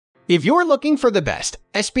If you're looking for the best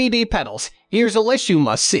SPD pedals, here's a list you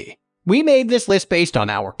must see. We made this list based on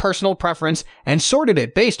our personal preference and sorted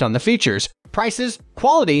it based on the features, prices,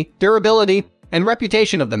 quality, durability, and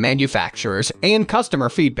reputation of the manufacturers and customer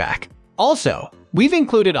feedback. Also, we've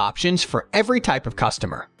included options for every type of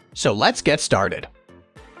customer. So let's get started.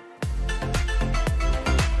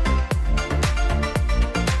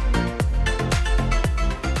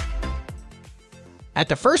 At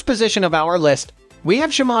the first position of our list, we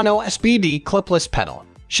have Shimano SPD Clipless Pedal.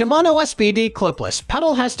 Shimano SPD Clipless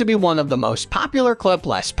Pedal has to be one of the most popular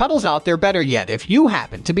clipless pedals out there, better yet if you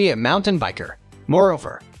happen to be a mountain biker.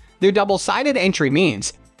 Moreover, their double-sided entry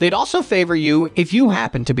means they'd also favor you if you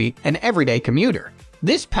happen to be an everyday commuter.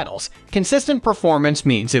 This pedal's consistent performance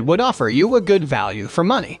means it would offer you a good value for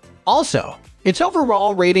money. Also, its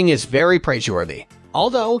overall rating is very praiseworthy,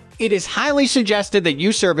 although it is highly suggested that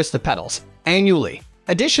you service the pedals annually.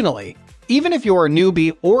 Additionally, even if you're a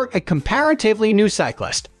newbie or a comparatively new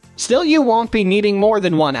cyclist, still you won't be needing more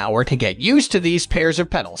than 1 hour to get used to these pairs of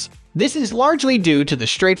pedals. This is largely due to the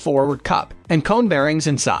straightforward cup and cone bearings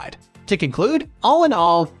inside. To conclude, all in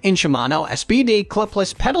all, in Shimano SPD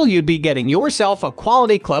Clipless Pedal you'd be getting yourself a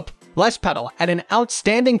quality clipless pedal at an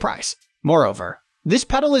outstanding price. Moreover, this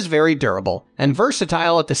pedal is very durable and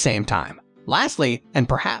versatile at the same time. Lastly, and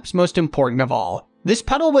perhaps most important of all, this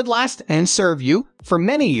pedal would last and serve you for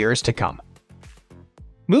many years to come.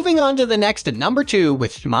 Moving on to the next at number 2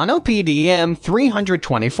 with Shimano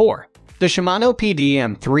PD-M324. The Shimano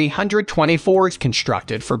PD-M324 is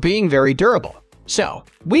constructed for being very durable, so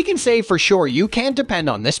we can say for sure you can depend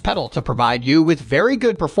on this pedal to provide you with very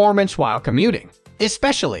good performance while commuting,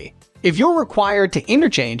 especially if you're required to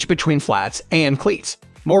interchange between flats and cleats.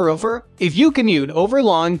 Moreover, if you commute over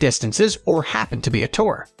long distances or happen to be a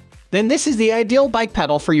tourer, then this is the ideal bike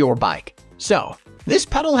pedal for your bike. So, this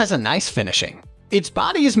pedal has a nice finishing. Its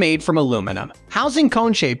body is made from aluminum, housing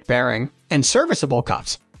cone-shaped bearing and serviceable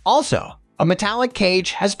cuffs. Also, a metallic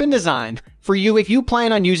cage has been designed for you if you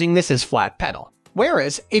plan on using this as flat pedal.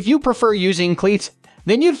 Whereas, if you prefer using cleats,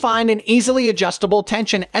 then you'd find an easily adjustable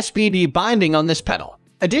tension SPD binding on this pedal.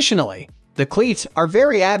 Additionally, the cleats are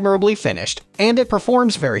very admirably finished and it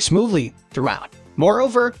performs very smoothly throughout.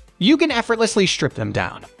 Moreover, you can effortlessly strip them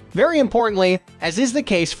down. Very importantly, as is the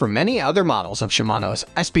case for many other models of Shimano's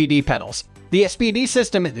SPD pedals, the SPD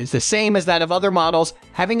system is the same as that of other models,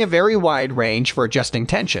 having a very wide range for adjusting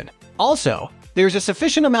tension. Also, there's a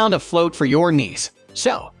sufficient amount of float for your knees.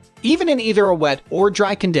 So, even in either a wet or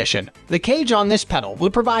dry condition, the cage on this pedal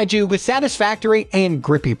would provide you with satisfactory and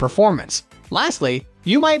grippy performance. Lastly,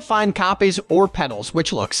 you might find copies or pedals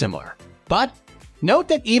which look similar. But, note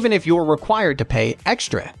that even if you're required to pay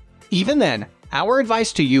extra, even then, our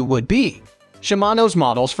advice to you would be, Shimano's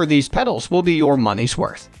models for these pedals will be your money's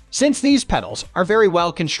worth, since these pedals are very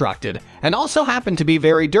well constructed and also happen to be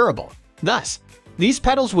very durable. Thus, these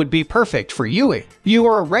pedals would be perfect for you if you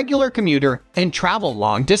are a regular commuter and travel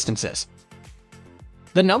long distances.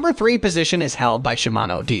 The number 3 position is held by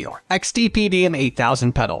Shimano Deore XT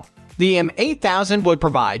PD-M8000 pedal. The M8000 would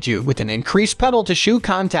provide you with an increased pedal-to-shoe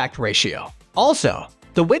contact ratio. Also,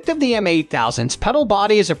 the width of the M8000's pedal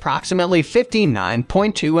body is approximately 59.2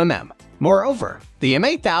 mm. Moreover, the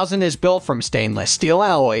M8000 is built from stainless steel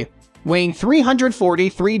alloy, weighing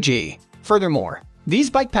 343 g. Furthermore, these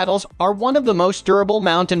bike pedals are one of the most durable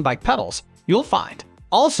mountain bike pedals you'll find.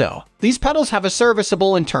 Also, these pedals have a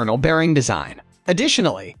serviceable internal bearing design.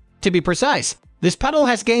 Additionally, to be precise, this pedal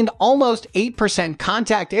has gained almost 8%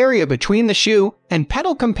 contact area between the shoe and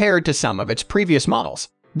pedal compared to some of its previous models.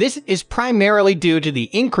 This is primarily due to the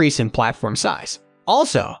increase in platform size.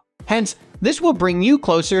 Also, hence, this will bring you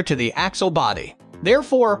closer to the axle body.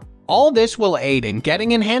 Therefore, all this will aid in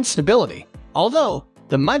getting enhanced stability. Although,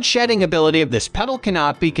 the mud shedding ability of this pedal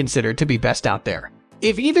cannot be considered to be best out there.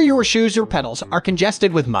 If either your shoes or pedals are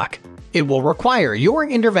congested with muck, it will require your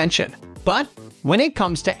intervention. But, when it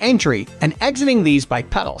comes to entry and exiting these bike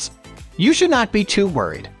pedals, you should not be too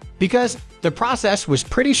worried, because the process was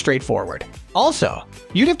pretty straightforward. Also,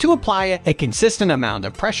 you'd have to apply a consistent amount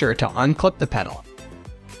of pressure to unclip the pedal.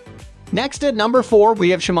 Next at number 4 we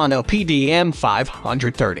have Shimano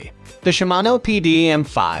PD-M530. The Shimano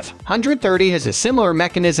PD-M530 has a similar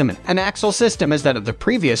mechanism and axle system as that of the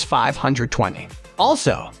previous 520.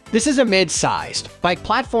 Also, this is a mid-sized bike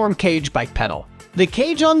platform cage bike pedal. The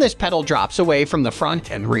cage on this pedal drops away from the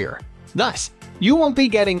front and rear. Thus, you won't be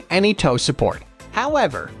getting any toe support.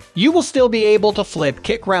 However, you will still be able to flip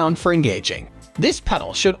kick round for engaging. this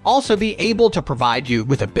pedal should also be able to provide you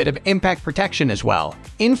with a bit of impact protection as well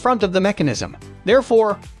in front of the mechanism.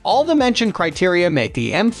 Therefore, all the mentioned criteria make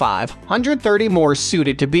the M530 more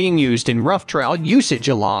suited to being used in rough trail usage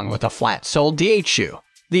along with a flat-soled DH shoe.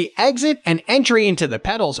 The exit and entry into the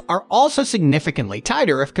pedals are also significantly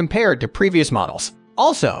tighter if compared to previous models.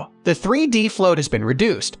 Also, the 3D float has been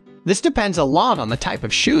reduced. This depends a lot on the type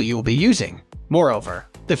of shoe you will be using. Moreover,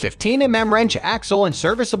 the 15mm wrench axle and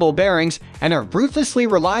serviceable bearings and are ruthlessly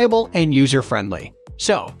reliable and user-friendly.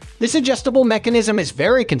 So, this adjustable mechanism is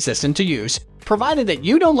very consistent to use, provided that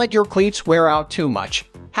you don't let your cleats wear out too much.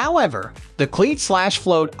 However, the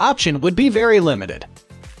cleat/float option would be very limited.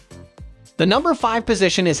 The number 5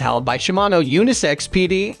 position is held by Shimano Unisex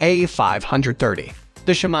PD-EH530.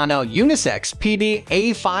 The Shimano Unisex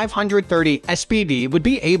PD-EH530 SPD would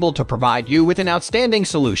be able to provide you with an outstanding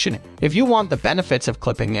solution if you want the benefits of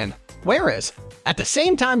clipping in, whereas, at the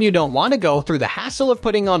same time you don't want to go through the hassle of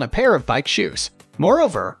putting on a pair of bike shoes.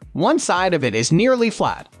 Moreover, one side of it is nearly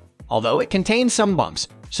flat, although it contains some bumps,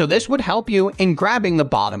 so this would help you in grabbing the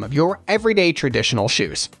bottom of your everyday traditional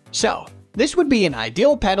shoes. So, this would be an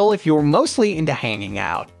ideal pedal if you're mostly into hanging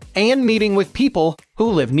out and meeting with people who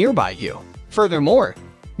live nearby you. Furthermore,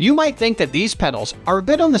 you might think that these pedals are a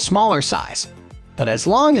bit on the smaller size, but as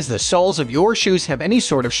long as the soles of your shoes have any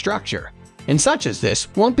sort of structure, and such as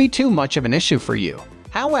this won't be too much of an issue for you.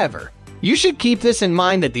 However, you should keep this in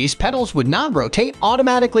mind that these pedals would not rotate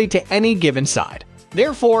automatically to any given side.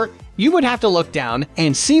 Therefore, you would have to look down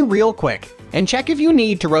and see real quick and check if you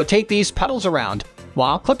need to rotate these pedals around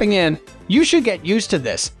while clipping in. You should get used to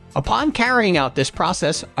this upon carrying out this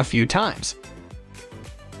process a few times.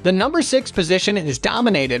 The number 6 position is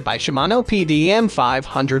dominated by Shimano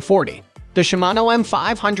PD-M540. The Shimano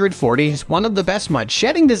M540 is one of the best mud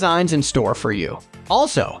shedding designs in store for you.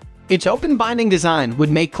 Also, its open binding design would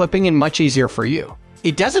make clipping in much easier for you.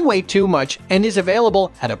 It doesn't weigh too much and is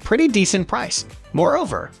available at a pretty decent price.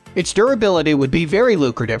 Moreover, its durability would be very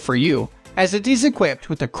lucrative for you, as it is equipped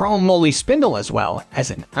with a chrome moly spindle as well as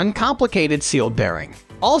an uncomplicated sealed bearing.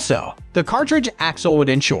 Also, the cartridge axle would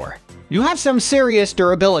ensure you have some serious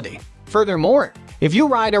durability. Furthermore, if you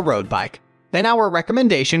ride a road bike, then our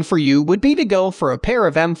recommendation for you would be to go for a pair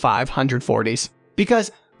of M540s,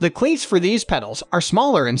 because the cleats for these pedals are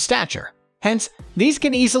smaller in stature. Hence, these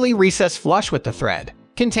can easily recess flush with the thread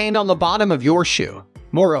contained on the bottom of your shoe.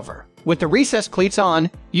 Moreover, with the recessed cleats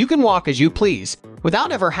on, you can walk as you please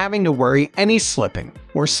without ever having to worry any slipping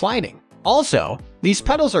or sliding. Also, these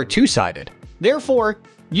pedals are two-sided. Therefore,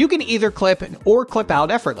 you can either clip in or clip out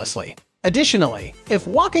effortlessly. Additionally, if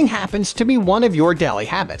walking happens to be one of your daily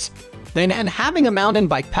habits, then having a mountain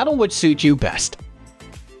bike pedal would suit you best.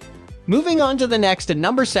 Moving on to the next at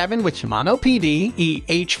number 7 with Shimano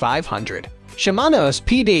PD-EH500. Shimano's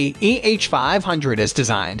PD-EH500 is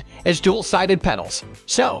designed as dual-sided pedals.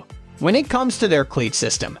 So, when it comes to their cleat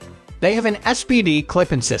system, they have an SPD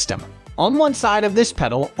clip-in system on one side of this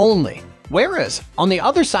pedal only, whereas on the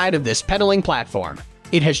other side of this pedaling platform,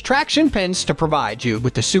 it has traction pins to provide you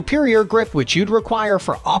with the superior grip which you'd require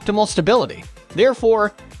for optimal stability.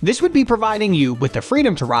 Therefore, this would be providing you with the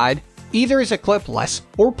freedom to ride either as a clipless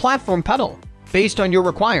or platform pedal based on your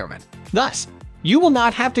requirement. Thus, you will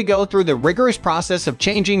not have to go through the rigorous process of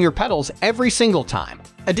changing your pedals every single time.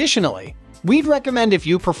 Additionally, we'd recommend if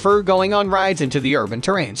you prefer going on rides into the urban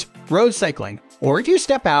terrains, road cycling, or if you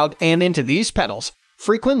step out and into these pedals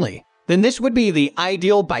frequently, then this would be the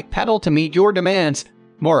ideal bike pedal to meet your demands.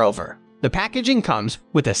 Moreover, the packaging comes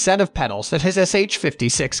with a set of pedals that has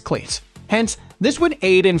SH56 cleats. Hence, this would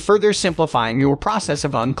aid in further simplifying your process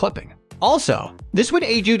of unclipping. Also, this would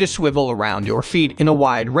aid you to swivel around your feet in a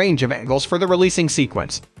wide range of angles for the releasing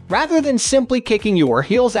sequence, rather than simply kicking your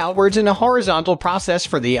heels outwards in a horizontal process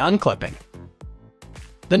for the unclipping.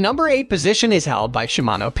 The number 8 position is held by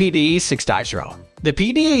Shimano PD-EH600. The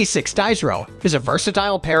PD-EH600 is a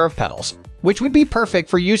versatile pair of pedals, which would be perfect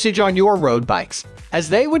for usage on your road bikes, as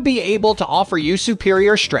they would be able to offer you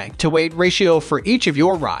superior strength to weight ratio for each of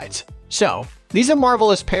your rides. So, these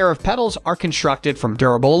marvelous pair of pedals are constructed from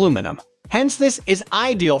durable aluminum. Hence, this is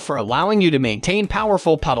ideal for allowing you to maintain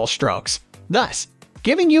powerful pedal strokes, thus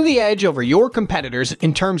giving you the edge over your competitors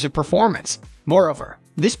in terms of performance. Moreover,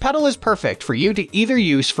 this pedal is perfect for you to either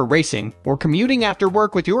use for racing or commuting after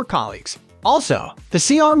work with your colleagues. Also, the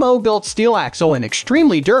CRMO built steel axle is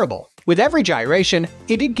extremely durable. With every gyration,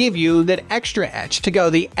 it'd give you that extra edge to go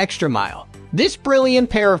the extra mile. This brilliant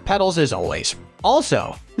pair of pedals is always.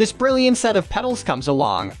 Also, this brilliant set of pedals comes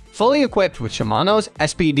along fully equipped with Shimano's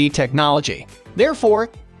SPD technology. Therefore,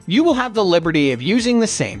 you will have the liberty of using the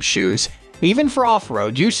same shoes, even for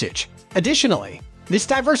off-road usage. Additionally, This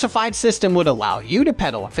diversified system would allow you to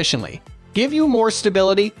pedal efficiently, give you more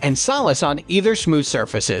stability and solace on either smooth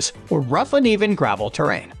surfaces or rough uneven gravel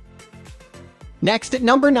terrain. Next at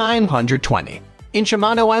number 920, in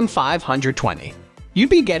Shimano M520. You'd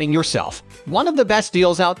be getting yourself one of the best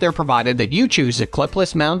deals out there provided that you choose a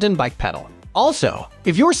clipless mountain bike pedal. Also,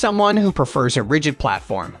 if you're someone who prefers a rigid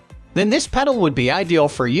platform, then this pedal would be ideal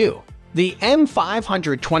for you. The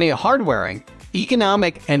M520 a hard-wearing,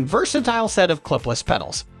 economic, and versatile set of clipless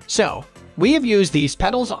pedals. So, we have used these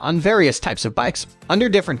pedals on various types of bikes under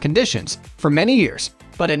different conditions for many years,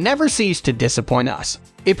 but it never ceased to disappoint us.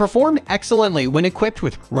 It performed excellently when equipped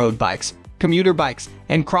with road bikes, commuter bikes,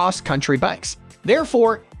 and cross-country bikes.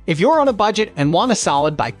 Therefore, if you're on a budget and want a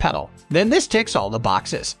solid bike pedal, then this ticks all the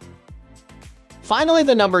boxes. Finally,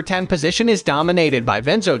 the number 10 position is dominated by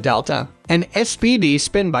Venzo Delta and SPD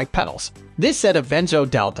spin bike pedals. This set of Venzo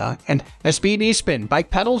Delta and SPD spin bike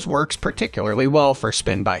pedals works particularly well for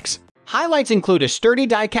spin bikes. Highlights include a sturdy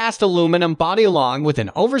die-cast aluminum body along with an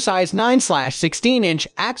oversized 9/16-inch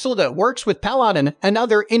axle that works with Peloton and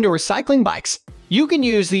other indoor cycling bikes. You can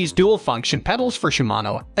use these dual-function pedals for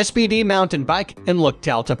Shimano, SPD mountain bike, and Look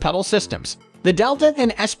Delta pedal systems. The Delta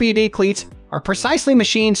and SPD cleats are precisely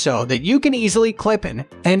machined so that you can easily clip in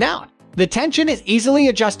and out. The tension is easily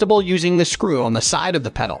adjustable using the screw on the side of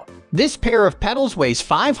the pedal. This pair of pedals weighs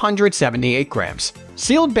 578 grams.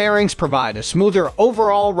 Sealed bearings provide a smoother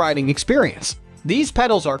overall riding experience. These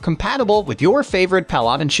pedals are compatible with your favorite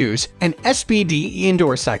Peloton shoes and SPD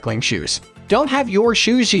indoor cycling shoes. Don't have your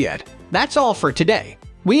shoes yet? That's all for today.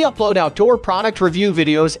 We upload outdoor product review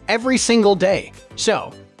videos every single day,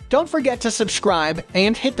 so don't forget to subscribe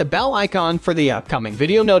and hit the bell icon for the upcoming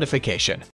video notification.